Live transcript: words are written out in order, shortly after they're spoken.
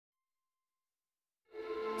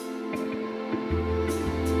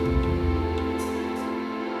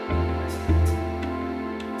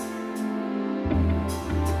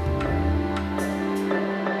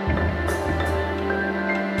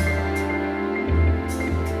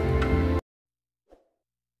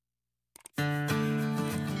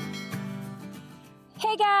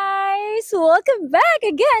Guys, welcome back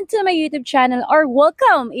again to my YouTube channel, or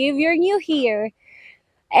welcome if you're new here.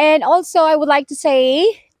 And also I would like to say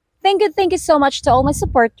thank you so much to all my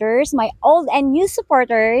supporters, my old and new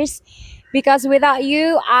supporters, because without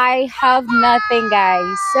you I have nothing,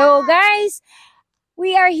 guys. So guys,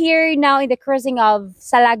 we are here now in the cruising of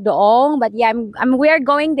Salagdoong, but yeah, we are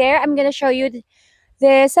going there. I'm gonna show you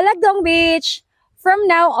the Salagdoong beach. From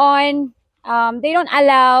now on, they don't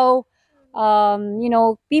allow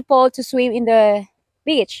people to swim in the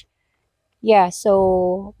beach. Yeah,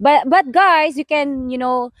 so but guys, you can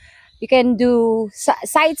do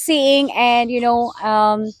sightseeing and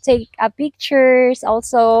take pictures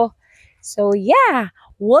also. So yeah,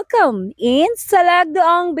 welcome in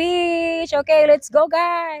Salagdoong Beach. Okay, let's go,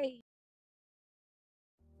 guys.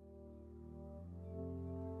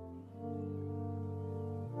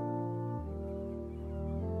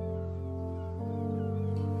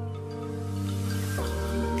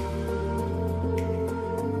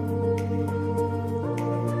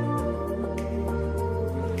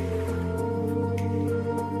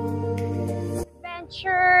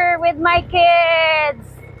 Adventure with my kids.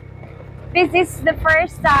 This is the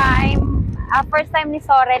first time ni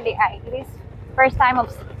Soren di ay. It is first time of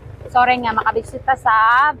Soren nga makabisita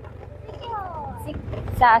sa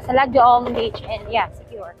Salagdoong Beach, and yeah,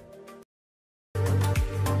 secure.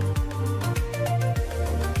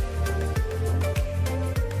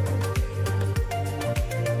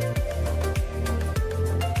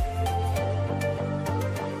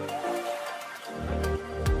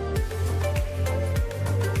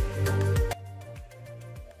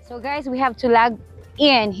 So guys, we have to log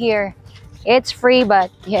in here. It's free,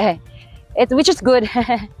 but yeah, which is good.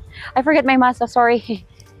 I forget my mask, so sorry.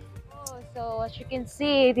 Oh, so as you can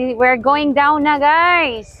see, we're going down now,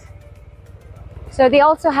 guys. So they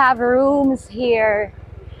also have rooms here.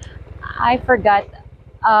 I forgot.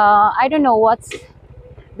 I don't know what's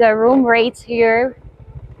the room rates here,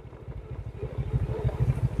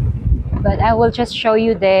 but I will just show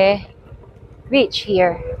you the beach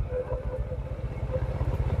here.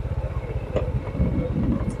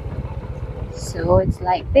 So it's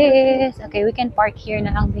like this. Okay, we can park here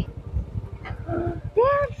na lang.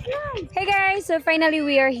 Hey guys, so finally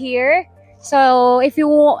we are here. So if you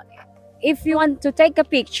want to take a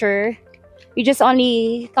picture, you just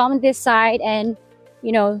only come this side and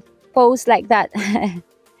pose like that.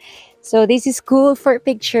 So this is cool for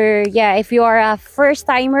picture. Yeah, if you are a first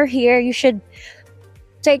timer here, you should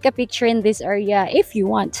take a picture in this area if you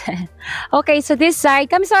want. Okay, so this side,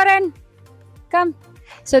 come Soren, come.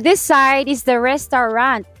 So this side is the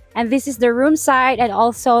restaurant, and this is the room side, and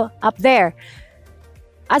also up there.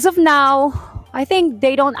 As of now, I think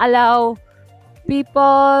they don't allow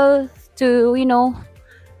people to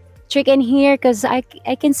check in here, because I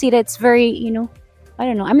can see that it's very I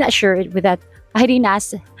don't know. I'm not sure with that. I didn't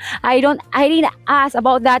ask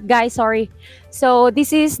about that, guys. Sorry. So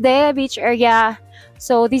this is the beach area.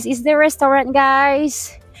 So this is the restaurant,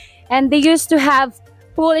 guys, and they used to have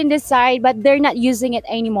pool in this side, but they're not using it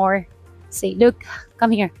anymore. See, look,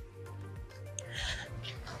 come here.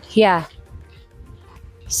 Yeah,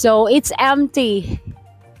 so it's empty.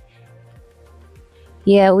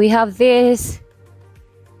 Yeah, we have this,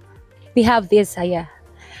 yeah.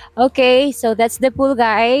 Okay, so that's the pool,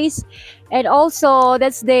 guys, and also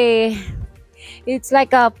it's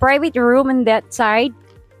like a private room in that side.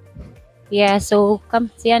 Yeah, so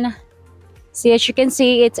come, Sienna. See, as you can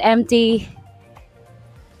see, it's empty.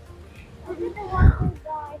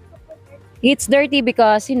 It's dirty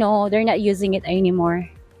because they're not using it anymore,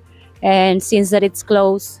 and since that it's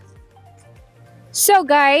closed. So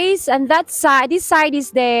guys, and this side is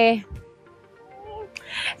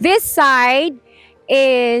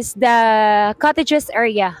the cottages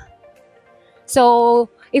area. So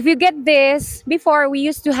if you get this, before we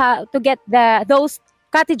used to have to get those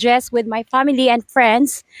cottages with my family and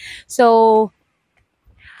friends, so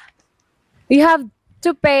you have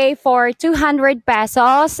to pay for 200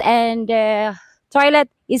 pesos, and the toilet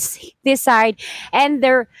is this side, and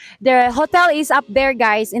the hotel is up there,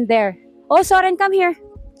 guys, in there. Oh, Soren, come here.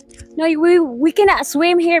 No, we cannot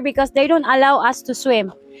swim here because they don't allow us to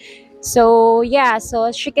swim. So yeah, so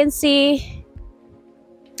as you can see,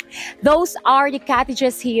 those are the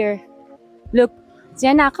cottages here. Look,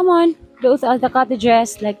 Sienna, come on. Those are the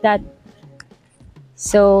cottages like that.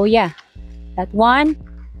 So yeah, that one.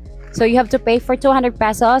 So you have to pay for 200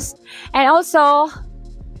 pesos. And also,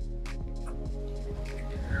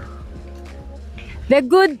 the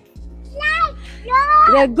good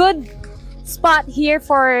spot here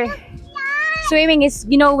for swimming is,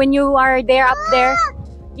 when you are there up there.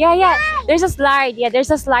 Yeah, There's a slide. Yeah, there's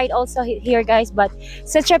a slide also here, guys. But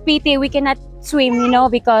such a pity we cannot swim,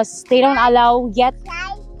 because they don't allow yet.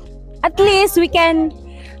 At least we can,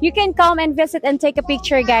 you can come and visit and take a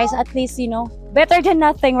picture, guys. At least, better than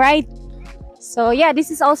nothing, right? So yeah,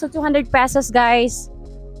 this is also 200 pesos, guys.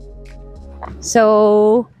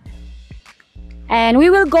 So, and we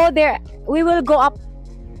will go there. We will go up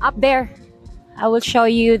there. I will show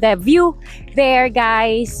you the view there,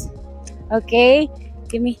 guys. Okay,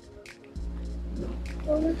 give me.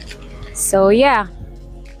 So yeah,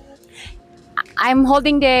 I'm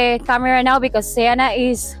holding the camera now because Sienna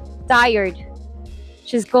is tired.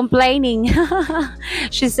 She's complaining.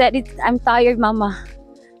 She said, I'm tired, mama.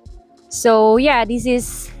 So yeah, this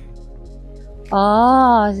is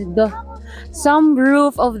the some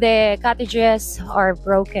roof of the cottages are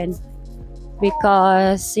broken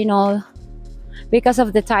because because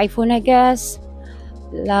of the typhoon, I guess.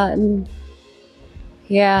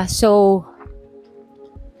 Yeah, so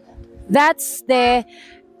that's the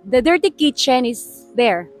dirty kitchen is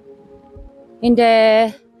there in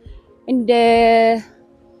the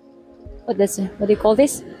what do you call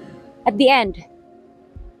this, at the end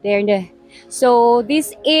there in the. So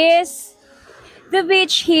this is the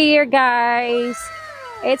beach here, guys.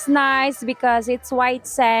 It's nice because it's white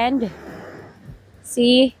sand.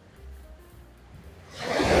 See,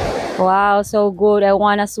 wow, so good. I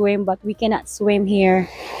want to swim but we cannot swim here.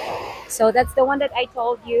 So that's the one that I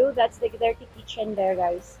told you. That's the dirty kitchen there,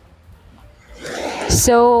 guys.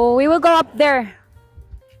 So we will go up there.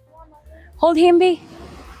 Hold him, B.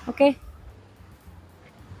 Okay.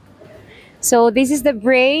 So this is the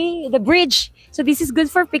bridge. So this is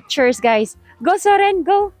good for pictures, guys. Go, Soren,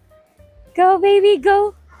 go. Go, baby,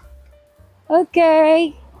 go.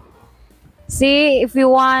 Okay. See, if you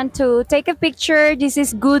want to take a picture, this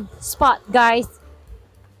is good spot, guys.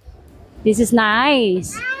 This is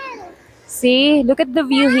nice. See, look at the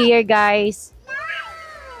view here, guys.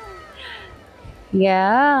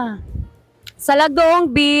 Yeah.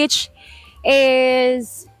 Salagdoong Beach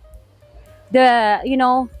is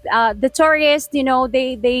the tourists,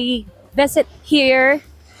 they visit here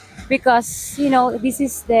because, this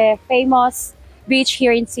is the famous beach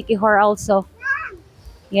here in Siquijor also.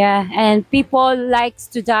 Yeah, and people likes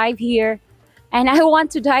to dive here. And I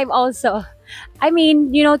want to dive also. I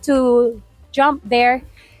mean, to jump there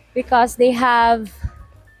because they have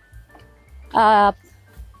a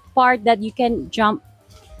part that you can jump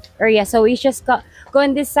area. So we just go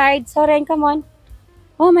on this side. Soren, come on.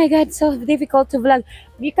 Oh my God, so difficult to vlog.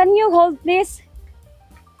 Can you hold, please?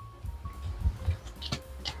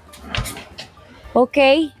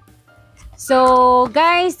 Okay. So,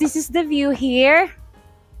 guys, this is the view here.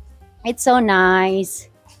 It's so nice.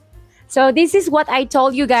 So, this is what I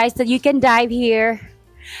told you guys that you can dive here.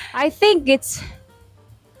 I think it's...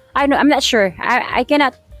 I'm not sure. I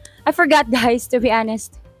cannot... I forgot, guys, to be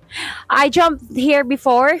honest. I jumped here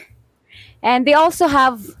before. And they also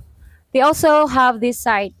have this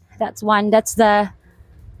side. That's one. That's the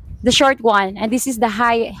short one. And this is the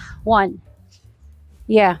high one.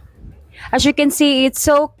 Yeah. As you can see, it's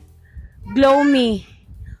so gloomy.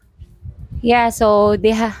 Yeah, so they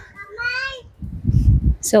have...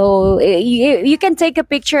 So you can take a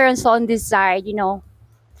picture also on this side,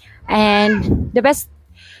 And the best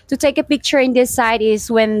to take a picture in this side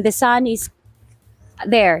is when the sun is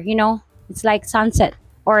there, It's like sunset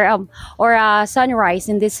or a sunrise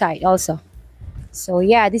in this side also. So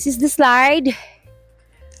yeah, this is the slide.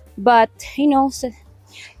 But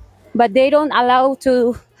but they don't allow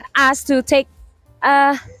us to take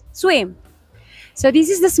a swim. So this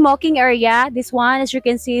is the smoking area. This one, as you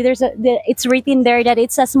can see, it's written there that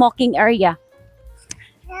it's a smoking area.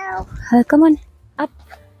 Come on, up,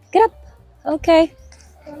 get up. Okay.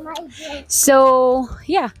 So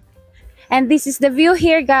yeah, and this is the view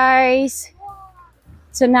here, guys.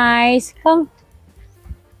 So nice. Come,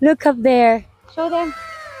 look up there. Show them.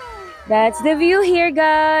 That's the view here,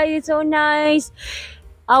 guys. It's so nice.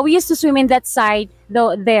 We used to swim in that side,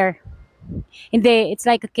 though. There, it's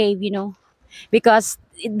like a cave, because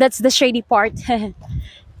that's the shady part.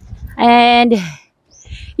 And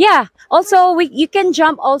yeah, also you can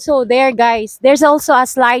jump also there, guys. There's also a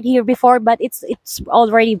slide here before, but it's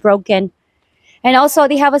already broken. And also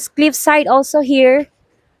they have a cliff side also here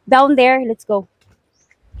down there. Let's go.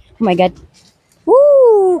 Oh my God.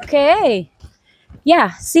 Woo, okay.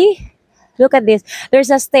 Yeah, see, look at this. There's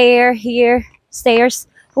a stair here. Stairs.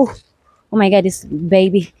 Oh my God, this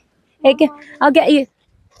baby. Hey, I'll get you.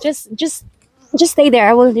 Just stay there.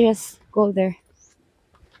 I will just go there.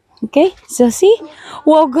 Okay, so see?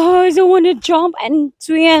 Wow, guys, I want to jump and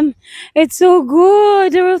swim. It's so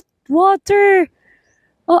good. There was water.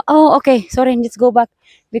 Oh, okay. Sorry, let's go back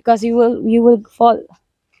because you will fall.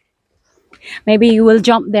 Maybe you will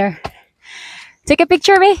jump there. Take a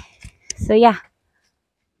picture, me. So yeah.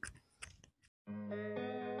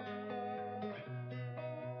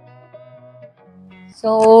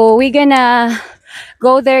 So we're gonna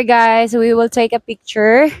go there, guys. We will take a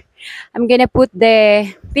picture. I'm gonna put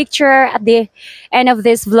the picture at the end of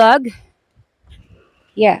this vlog.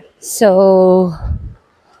 Yeah. So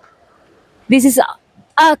this is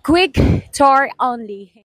a quick tour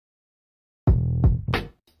only.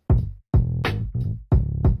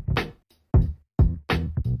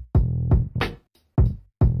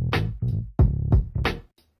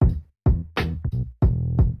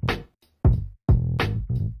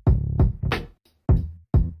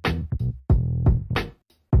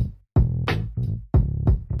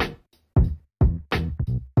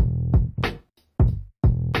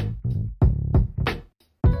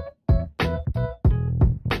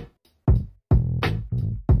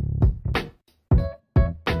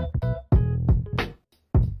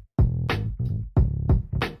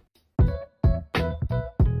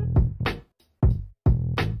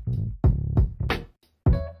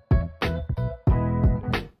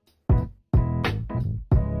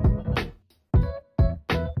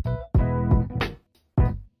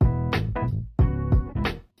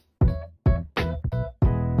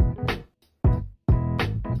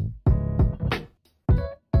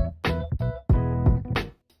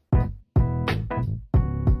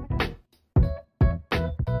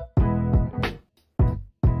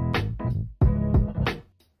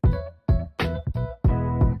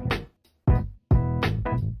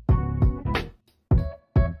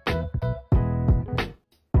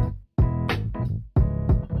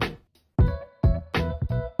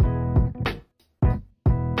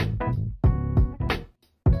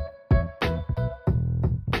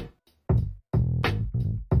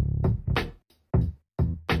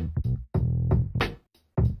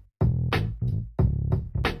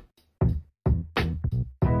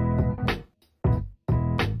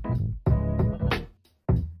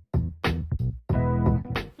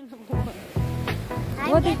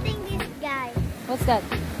 I'm What? getting this guy. What's that?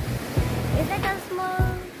 It's like a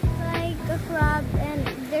small, like a crab, and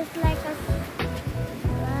there's like a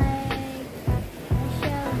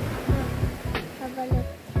shell. Have a look.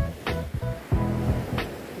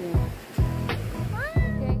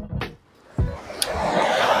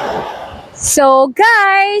 So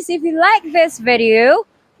guys, if you like this video,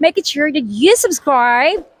 make it sure that you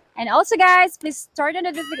subscribe. And also guys, please turn on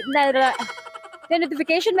the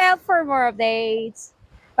notification bell for more updates.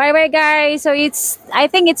 Bye bye guys. So I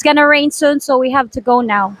think it's gonna rain soon, so we have to go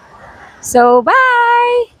now. So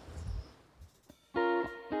bye.